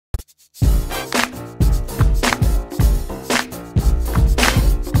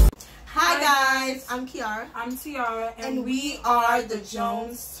guys, I'm Kiara. I'm Tiara, and we are the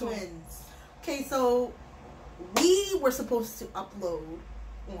Jones Twins. Okay, so we were supposed to upload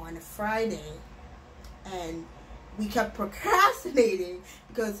on a Friday, and we kept procrastinating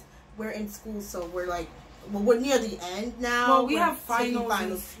because we're in school, so we're like, well, we're near the end now. Well, we have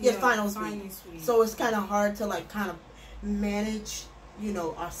finals. Yeah, finals week. So it's kind of hard to like kind of manage, you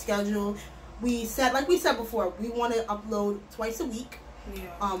know, our schedule. We said, like we said before, we want to upload twice a week.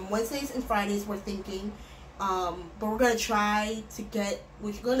 Yeah. Wednesdays and Fridays we're thinking. But we're gonna try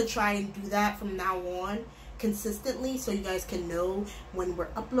and do that from now on consistently, so you guys can know when we're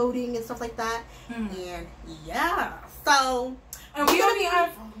uploading and stuff like that. And yeah, so and we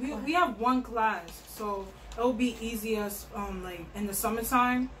have one class, so it'll be easier. Like in the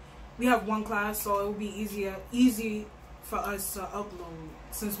summertime, we have one class, so it'll be easy for us to upload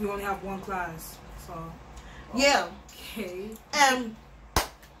since we only have one class. So yeah. Okay.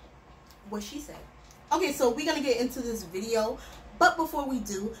 What she said. Okay, so we're gonna get into this video, but before we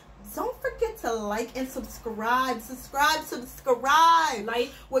do, don't forget to like and subscribe. Subscribe.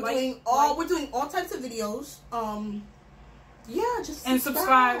 We're doing all types of videos. Yeah, just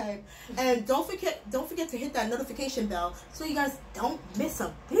subscribe. And don't forget to hit that notification bell so you guys don't miss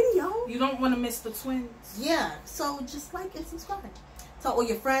a video. You don't want to miss the twins. Yeah, so just like and subscribe. Tell all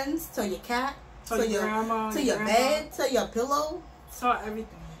your friends, tell your cat, tell your grandma, tell your bed, tell your pillow, tell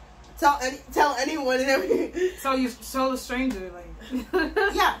everything. Tell anyone and everything. Tell a stranger, like.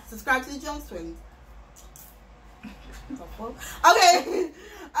 Yeah, subscribe to the Jones Twins. Okay.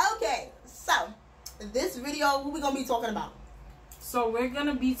 So this video, what we gonna be talking about? So we're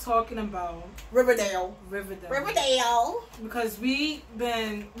gonna be talking about Riverdale. Because we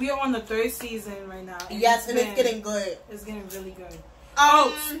are on the 3rd season right now. Yes, and it's getting good. It's getting really good.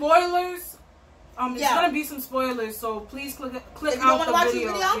 Spoilers. It's gonna be some spoilers, so please click out the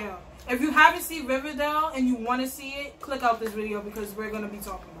video. Yeah. If you haven't seen Riverdale and you want to see it, click out this video because we're gonna be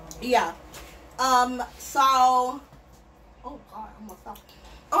talking about it. Yeah. So. Oh God, I almost stopped.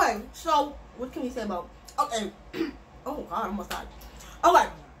 Okay. So what can we say about? Okay. Oh God, I almost died. Okay.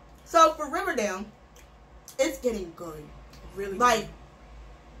 So for Riverdale, it's getting good. Really. Like,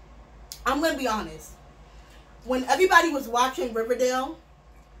 I'm gonna be honest. When everybody was watching Riverdale,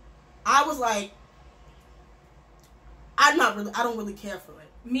 I was like, I don't really care for it.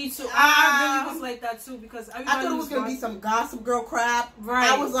 Me too. I really was like that too because I thought it was gonna be some Gossip Girl crap. Right.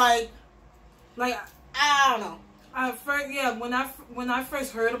 I was like I don't know. When I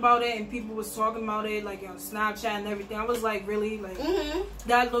first heard about it and people was talking about it like on Snapchat and everything, I was like, really, like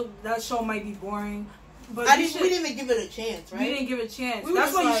that show might be boring. But we didn't even give it a chance, right? We didn't give it a chance.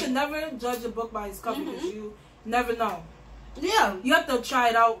 That's why you should never judge a book by its cover because you never know. Yeah. You have to try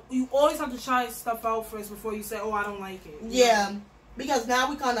it out. You always have to try stuff out first before you say, "Oh, I don't like it." Yeah. Because now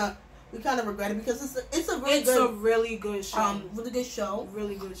we kind of regret it because it's a really good show. Really good show.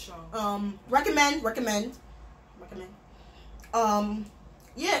 Really good show. Recommend.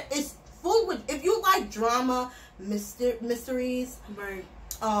 Yeah, it's full with, if you like drama, mysteries, right.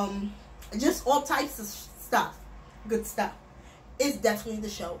 Just all types of stuff, good stuff. It's definitely the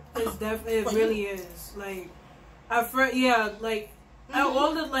show. It really is. Like, at first, like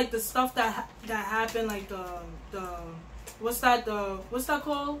all the like the stuff that happened, like the what's that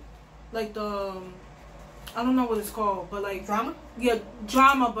called? Like the I don't know what it's called, but like drama. Yeah,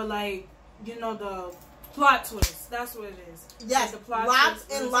 drama, but like the plot twist. That's what it is. Yes, like the plot lots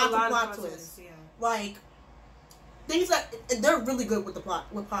twist. and lots of plot twists. Yeah, like things that they're really good with plot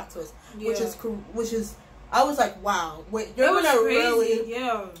twists, which is. I was like, wow. Wait, you're gonna be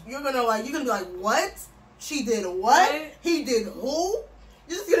like, what? She did what? Right? He did who?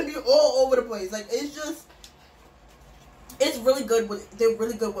 You're just gonna be all over the place. Like it's really good they're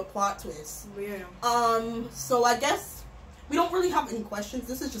really good with plot twists. Yeah. So I guess we don't really have any questions.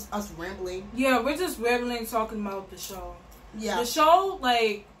 This is just us rambling. Yeah, we're just rambling talking about the show. Yeah. The show,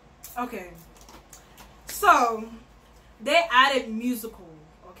 like, okay. So they added musical.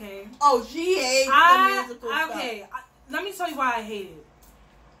 Okay. Oh, she hates the musical stuff. Okay, let me tell you why I hate it.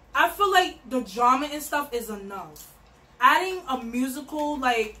 I feel like the drama and stuff is enough. Adding a musical,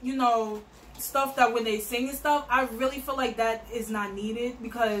 like, stuff that when they sing and stuff, I really feel like that is not needed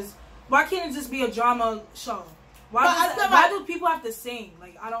because why can't it just be a drama show? Why do people have to sing?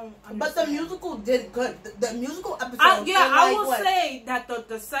 Like, I don't understand. But the musical did good. The musical episode. I will say that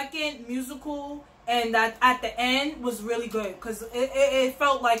the second musical. And that at the end was really good because it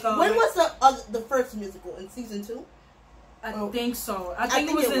felt like a. When was the first musical in season 2? I think so. I think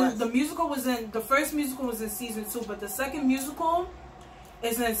it was the musical was in the first musical was in season 2, but the second musical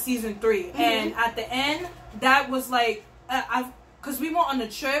is in season 3. And at the end, that was like because we went on a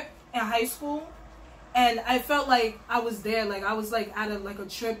trip in high school, and I felt like I was there, like I was like at a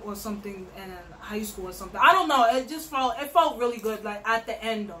trip or something in high school or something. I don't know. It felt really good. Like at the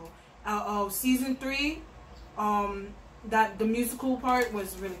end though, of season 3, that the musical part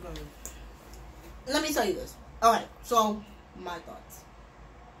was really good. Let me tell you this. All right, so my thoughts.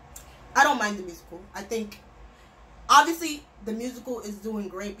 I don't mind the musical. I think, obviously, the musical is doing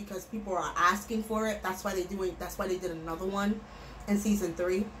great because people are asking for it. That's why they did another one in season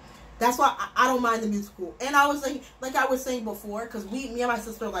 3. That's why I don't mind the musical. And I was like I was saying before, because me and my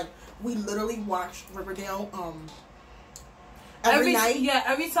sister, like, we literally watch Riverdale every night. Yeah,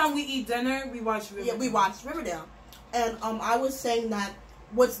 every time we eat dinner, we watch Riverdale. Yeah, we watch Riverdale. And I was saying that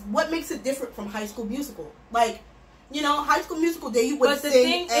what makes it different from High School Musical? Like, you know, High School Musical, they would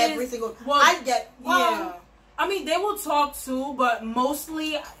sing every single. Well, I get. Well, yeah. I mean, they will talk too, but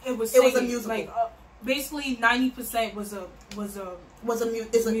mostly it was a musical. Like basically 90% was a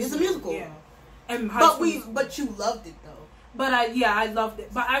musical. Yeah. And but you loved it though. But I loved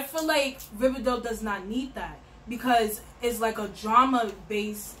it. But I feel like Riverdale does not need that because it's like a drama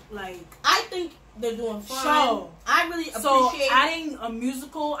based like. I think they're doing fine. Show. I really appreciate. So adding a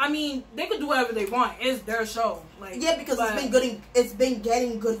musical, I mean, they could do whatever they want. It's their show. Like, yeah, because it's been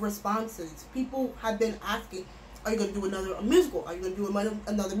getting good responses. People have been asking, "Are you going to do another musical? Are you going to do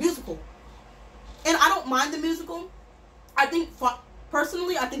another musical?" And I don't mind the musical. I think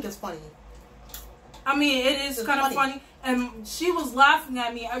personally, I think it's funny. I mean, it's kind of funny, and she was laughing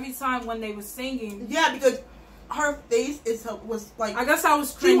at me every time when they were singing. Yeah, because her face was like. I guess I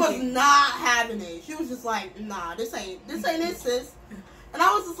was cringing. She was not having it. She was just like, "Nah, this ain't it, sis." And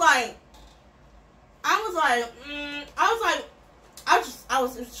I was just like, it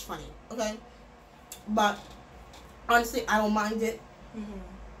was just funny, okay. But honestly, I don't mind it.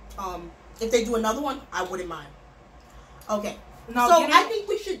 Mm-hmm. If they do another one, I wouldn't mind. Okay. No, so I think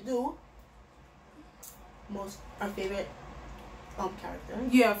we should do our favorite character.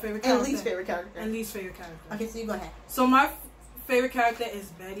 Yeah, favorite character. And least favorite character. And least favorite character. Okay, so you go ahead. So my favorite character is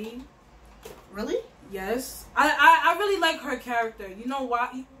Betty. Really? Yes. I really like her character. You know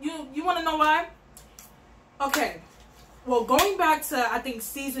why? You want to know why? Okay. Well, going back to I think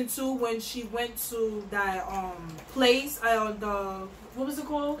season 2 when she went to that place, what was it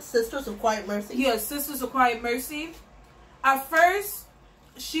called? Sisters of Quiet Mercy. Yeah, Sisters of Quiet Mercy. At first,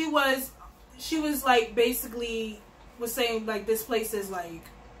 she was like basically was saying like this place is like,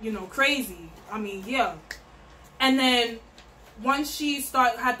 you know, crazy. I mean, yeah. And then once she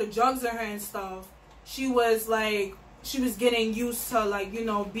had the drugs in her and stuff, she was getting used to like, you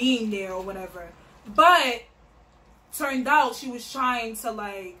know, being there or whatever. But turned out she was trying to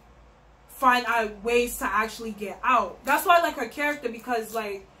like find out ways to actually get out. That's why I like her character, because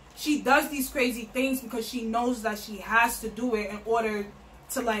like she does these crazy things because she knows that she has to do it in order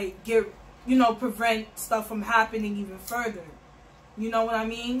to like prevent stuff from happening even further. You know what I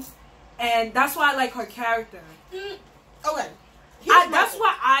mean? And that's why I like her character. Okay. That's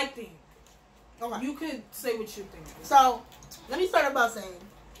what I think. Okay. You could say what you think. So, let me start by saying,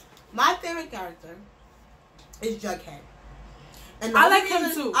 my favorite character is Jughead. And I like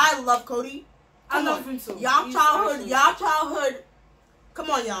him too. I love Cody. I love him too. Y'all childhood,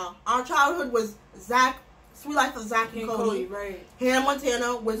 come on y'all. Our childhood was Sweet Life of Zach and Cody. Right. Hannah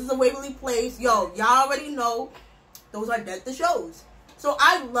Montana, Wizards of Waverly Place. Yo, y'all already know those are the shows. So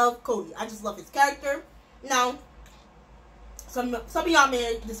I love Cody. I just love his character. Now, some of y'all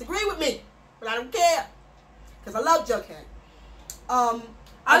may disagree with me, but I don't care, because I love Jughead. I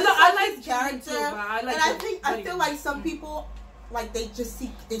like his character, too, I feel like some people, like, they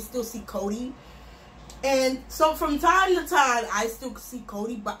still see Cody, and so from time to time I still see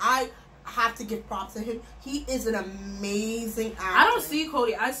Cody, but I have to give props to him. He is an amazing actor. I don't see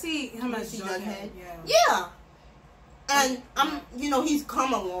Cody. I see him as Jughead. Yeah. And he's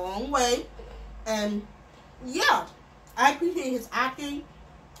come a long way, and yeah, I appreciate his acting.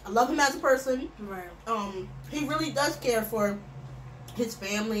 I love him as a person. Right. He really does care for his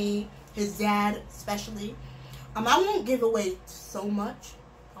family, his dad especially. I won't give away so much.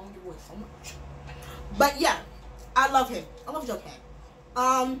 But yeah, I love him. I love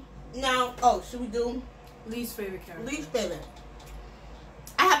Jughead. Now, should we do least favorite character? Least favorite.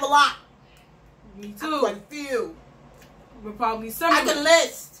 I have a lot. Me too. Quite a few. We're probably some. I can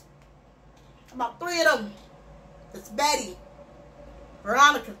list about 3 of them. It's Betty,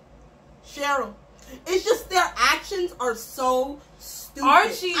 Veronica, Cheryl. It's just their actions are so stupid.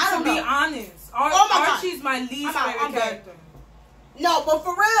 Archie, to be honest, Archie's my least favorite character. No, but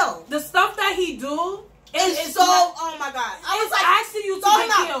for real, the stuff that he do is so. Oh my god! I was like asking you to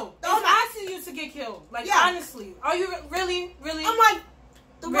get killed. It's asking you to get killed. Like honestly, are you really? I'm like,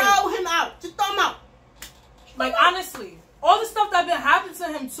 Throw him out. Just throw him out. Like, honestly, all the stuff that been happening to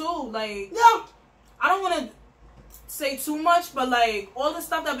him too. Like, yeah. I don't want to say too much, but like all the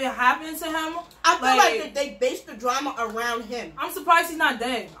stuff that been happening to him, I feel like that they based the drama around him. I'm surprised he's not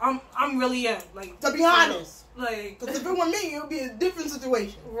dead. I'm really like, to be honest, like, because if it were me, it would be a different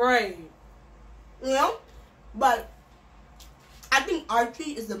situation, right? You know, but I think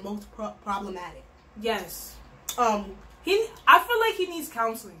Archie is the most problematic. Yes. I feel like he needs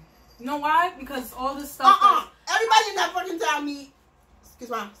counseling. You know why? Because all this stuff. Everybody in that fucking town needs. Excuse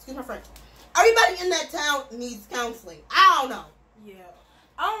my French. Everybody in that town needs counseling. I don't know. Yeah.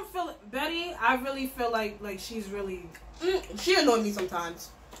 I don't feel it. Betty, I really feel like she's really. She annoys me sometimes.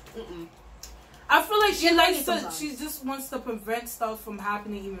 I feel like she just wants to prevent stuff from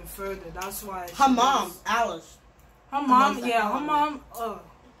happening even further. That's why. Her mom, Alice. Her mom,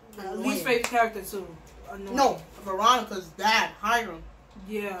 least favorite character too. No, Veronica's dad, Hiram.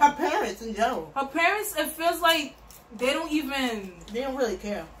 Yeah. Her parents in general. Her parents, it feels like they don't really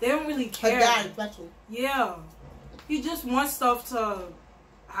care. They don't really care. Her dad especially. Yeah. He just wants stuff to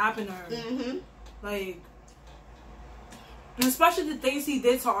happen to her. Mm-hmm. Like, and especially the things he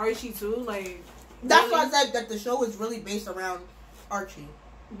did to Archie too. Like, that's why I said that the show is really based around Archie.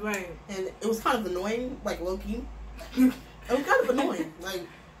 Right. And it was kind of annoying, like Loki. It was kind of annoying. Like,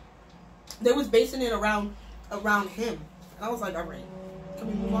 they was basing it around him. And I was like, all right, can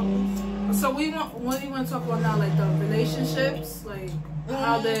we move on, please? So what do you want to talk about now? Like the relationships, like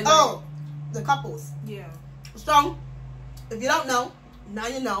how they. The couples. Yeah. So, if you don't know, now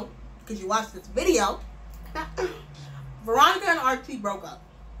you know because you watched this video. Veronica and Archie broke up.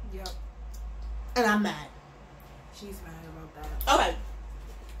 Yep. And I'm mad. She's mad about that. Okay.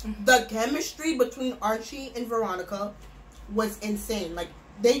 The chemistry between Archie and Veronica was insane. Like,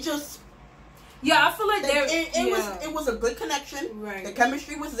 they just. Yeah, I feel like it was a good connection. Right. The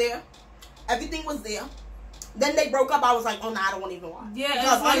chemistry was there. Everything was there. Then they broke up. I was like, oh no, I don't want to even watch. Yeah,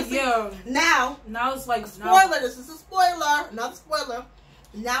 because it's like, honestly, now it's like spoiler. This is a spoiler. Another spoiler.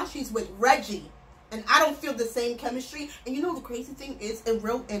 Now she's with Reggie, and I don't feel the same chemistry. And you know the crazy thing is, in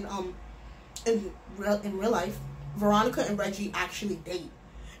real life, Veronica and Reggie actually date.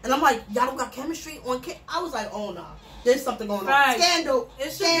 And I'm like, y'all don't got chemistry on camera. I was like, oh no, there's something going on. Scandal.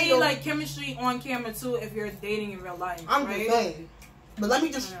 It should be like chemistry on camera too if you're dating in real life. I'm just saying. But let me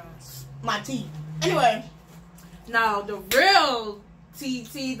just my tea. Anyway. Now the real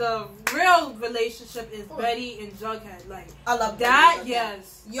the real relationship is Betty and Jughead. Like, I love that.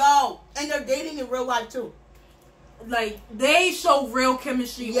 Yes. Yo, and they're dating in real life too. Like, they show real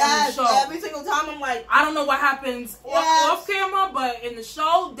chemistry on the show. Every single time I'm like, I don't know what happens off camera, but in the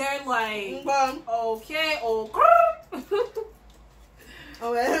show they're like, okay.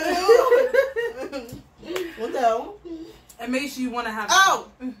 What the hell? It makes you want to have.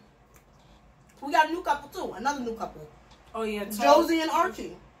 We got a new couple too. Another new couple. Oh yeah, Josie and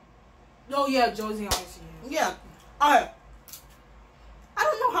Archie. Oh yeah, Josie and Archie. Yeah. Alright. I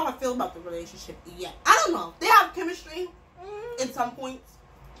don't know how I feel about the relationship yet. I don't know. They have chemistry in some points.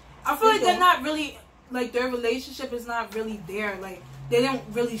 I feel like they're not really, like, their relationship is not really there. Like, they don't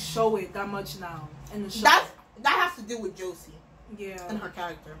really show it that much now in the show. That has to do with Josie. Yeah. And her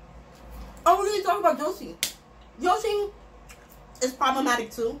character. Oh, we're going to talk about Josie. Josie is problematic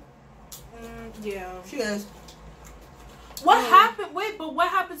too. Yeah. She is. What happened? Wait, but what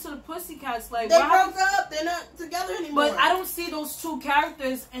happened to the Pussycats? Like, they broke up. They're not together anymore. But I don't see those two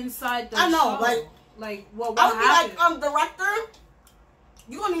characters inside the show. I know, what I would happened? be like, director,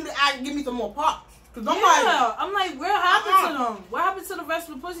 you gonna need to give me some more parts. Cause I'm like, what happened to them? What happened to the rest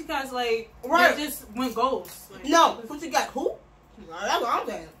of the Pussycats? Like, they just went ghost. Like, no, Pussycat who? That's what I'm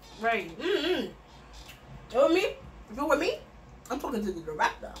saying. Right. You with me? If you're with me, I'm talking to the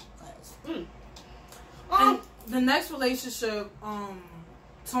director. And the next relationship,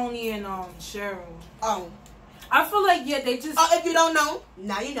 Tony and Cheryl. I feel like they just. If you don't know,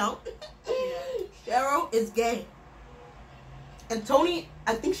 now you know. Cheryl is gay, and Tony,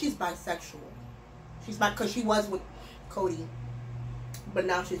 I think she's bisexual. She's because she was with Cody, but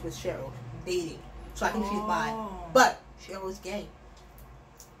now she's with Cheryl dating. So I think she's bi, but Cheryl's gay.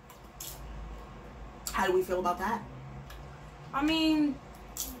 How do we feel about that? I mean,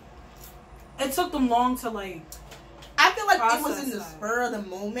 it took them long to like. I feel like it was in the spur of the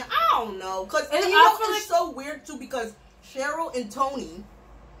moment. I don't know, cause it's so weird too because Cheryl and Tony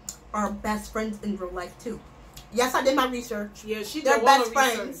are best friends in real life too. Yes, I did my research. Yeah, they're best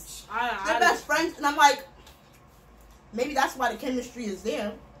friends. They're best friends, and I'm like, maybe that's why the chemistry is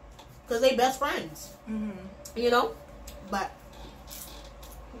there, cause they best friends. You know, but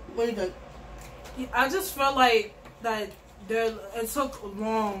what do you think? I just felt like that it took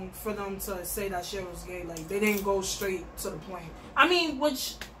long for them to say that Cher was gay. Like, they didn't go straight to the point. I mean,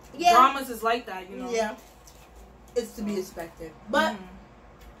 which dramas is like that, you know? Yeah. It's to be expected. But,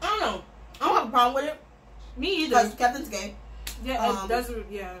 I don't know. I don't have a problem with it. Me either. Because Kevin's gay. Yeah, it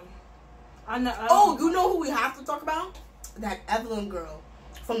doesn't, yeah. I know. You know who we have to talk about? That Evelyn girl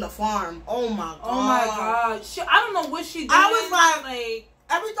from the farm. Oh my god. Oh my god. I don't know what she did. I was like,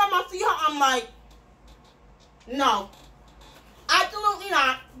 every time I see her, I'm like, no. Absolutely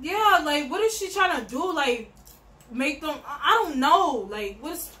not. Yeah, like, what is she trying to do? Like, make them, I don't know. Like,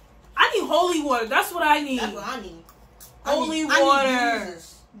 I need holy water. That's what I need. That's what I need. Holy water. I need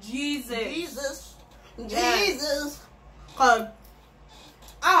Jesus. Jesus. Cause,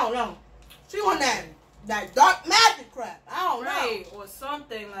 I don't know. She on that dark magic crap. I don't know. Right, or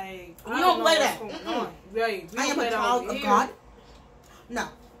something like. We don't play that. Right. I am a child of God. No.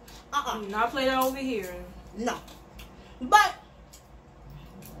 Do not play that over here. No. But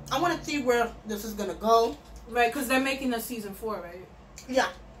I want to see where this is gonna go. Right, because they're making a season 4, right? Yeah.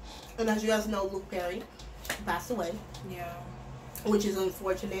 And as you guys know, Luke Perry passed away. Yeah. Which is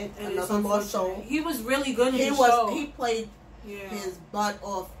unfortunate. Another lost soul. He was really good in the show. He played his butt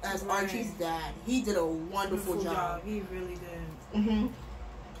off as Archie's dad. He did a wonderful job. He really did.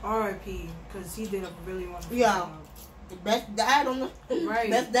 R.I.P. Because he did a really wonderful job. The best dad on the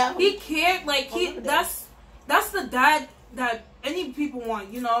best dad. He cared, like that's the dad that any people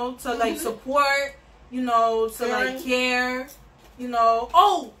want, you know, to like support, you know, to like care, you know.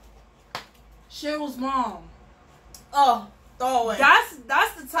 Oh, Cheryl's mom. Oh, throw it away.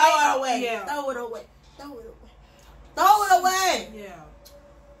 That's the type. Throw it away. Yeah. Throw it away. Throw it away. Throw it away. Yeah.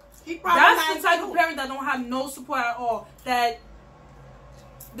 That's the type of parent that don't have no support at all. That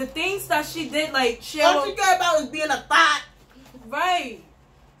the things that she did, like Cheryl. All she cared about was being a thought. Right.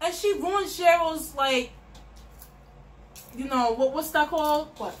 And she ruined Cheryl's, like, you know, what's that called?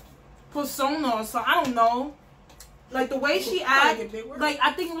 What? Persona or something. I don't know. Like, the way she acted. Like,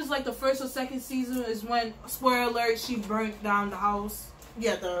 I think it was like the first or second season is when, spoiler alert, she burnt down the house.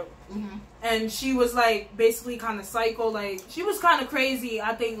 Yeah, And she was, like, basically kind of psycho. Like, she was kind of crazy,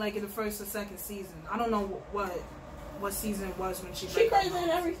 I think, like, in the first or second season. I don't know what season it was when she crazy in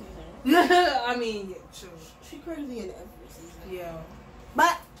every season. I mean, yeah, sure. She crazy in every season. Yeah.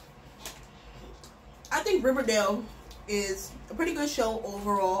 But I think Riverdale is a pretty good show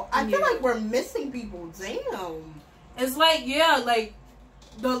overall. I feel like we're missing people. Damn. It's like, like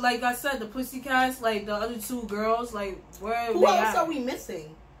like I said, the Pussycats, like the other two girls, like where who else are we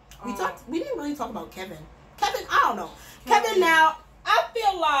missing? We didn't really talk about Kevin. Kevin, I don't know. Kevin now, I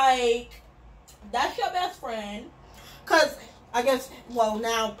feel like that's your best friend. Cause I guess, well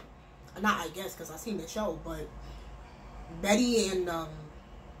now, not I guess, cause I seen the show, but Betty and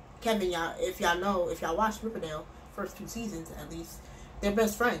Kevin, if y'all watched Riverdale, first 2 seasons at least, they're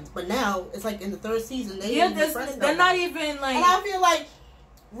best friends. But now it's like in the 3rd season, they're not even like. And I feel like,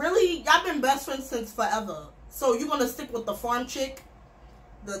 really, y'all been best friends since forever. So you're gonna stick with the farm chick,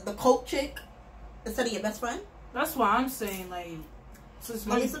 the cult chick, instead of your best friend? That's why I'm saying, like, since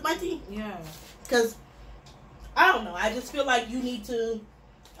let me sip my tea. Yeah. Because I don't know. I just feel like you need to.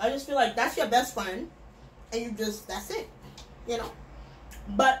 I just feel like that's your best friend, and that's it. You know.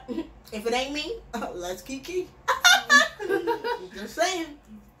 But if it ain't me, let's kiki. Just saying.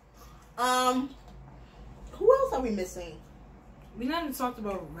 Who else are we missing? We never talked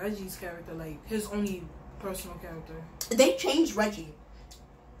about Reggie's character, like his only personal character. They changed Reggie.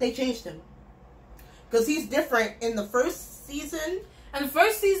 They changed him because he's different in the 1st season. In the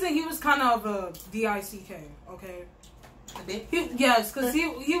 1st season, he was kind of a DICK. Okay. Yes, because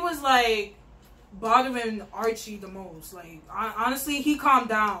he was like bothering Archie the most. Like, honestly, he calmed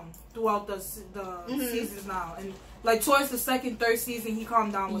down throughout the seasons now, and like towards the 2nd, 3rd season, he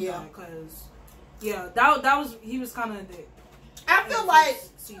calmed down with that because he was kind of a dick. I feel like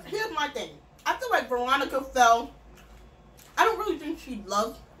here's my thing. I feel like Veronica fell. I don't really think she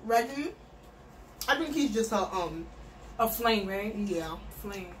loved Reggie. I think he's just a flame, right? Yeah,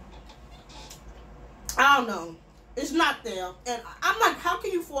 flame. I don't know. It's not there. And I'm like, how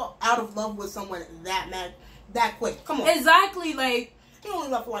can you fall out of love with someone that quick? Come on. Exactly, like... He only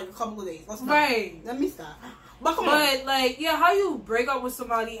left for like a couple of days. Right. Let me stop. But come on. But, like, yeah, how you break up with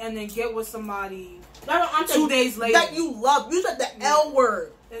somebody and then get with somebody 2 days later? That you love. You said the L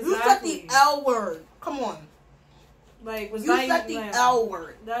word. Exactly. You said the L word. Come on. Like, you said the L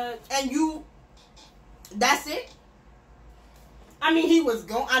word. And you... That's it? I mean, he was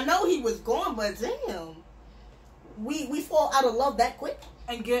gone. I know he was gone, but damn. We fall out of love that quick?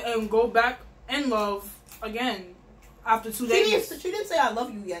 And go back in love again after 2 days. She didn't say I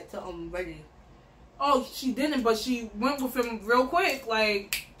love you yet to Reggie. Oh, she didn't, but she went with him real quick.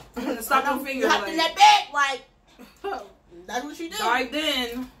 Like, stop her finger. You have to let back, like, that's what she did. Right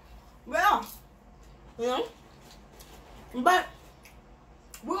then. Yeah. You know? But,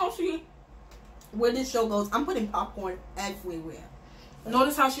 we're going to see where this show goes. I'm putting popcorn everywhere.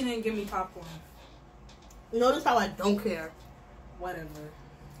 Notice how she didn't give me popcorn. Notice how I don't care. Whatever.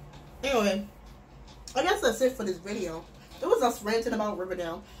 Anyway, I guess that's it for this video. It was us ranting about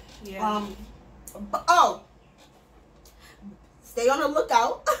Riverdale. Yeah. But, stay on the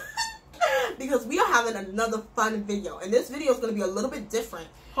lookout because we are having another fun video, and this video is going to be a little bit different.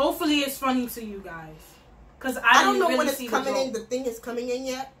 Hopefully, it's funny to you guys. Cause I don't know really when it's coming in. The thing is coming in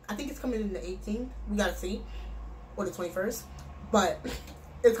yet. I think it's coming in the 18th. We gotta see, or the 21st. But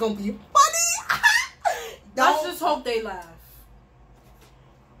it's gonna be funny. Let's just hope they laugh.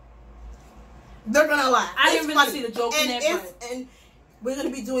 They're gonna laugh. I didn't really see the joke in it, and we're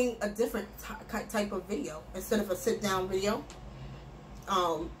gonna be doing a different type of video instead of a sit down video.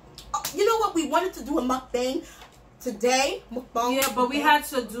 You know what? We wanted to do a mukbang today. Mukbang. Yeah, but we had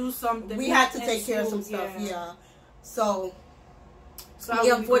to do something. We had to take care of some stuff. Yeah. So we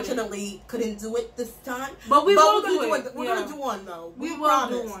unfortunately couldn't do it this time. But we will do it. We're gonna do one though. We will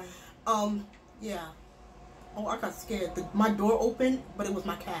do one. Yeah. Oh, I got scared. My door opened, but it was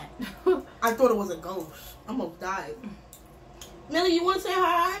my cat. I thought it was a ghost. I almost died. Millie, you want to say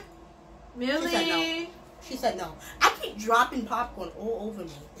hi? Millie. She said no. I keep dropping popcorn all over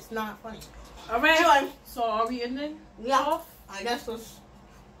me. It's not funny. All right. Anyway, so are we ending? Yeah. Off? I guess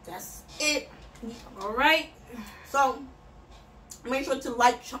that's it. All right. So make sure to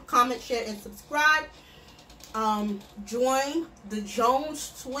like, comment, share, and subscribe. Join the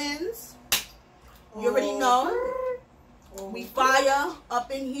Jones twins. You already know. We fire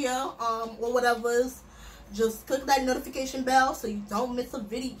up in here, or whatever's. Just click that notification bell so you don't miss a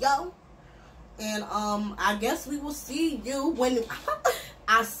video. And I guess we will see you when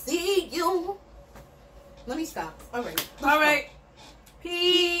I see you. Let me stop. All right. All right.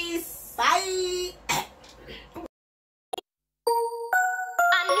 Peace. Bye.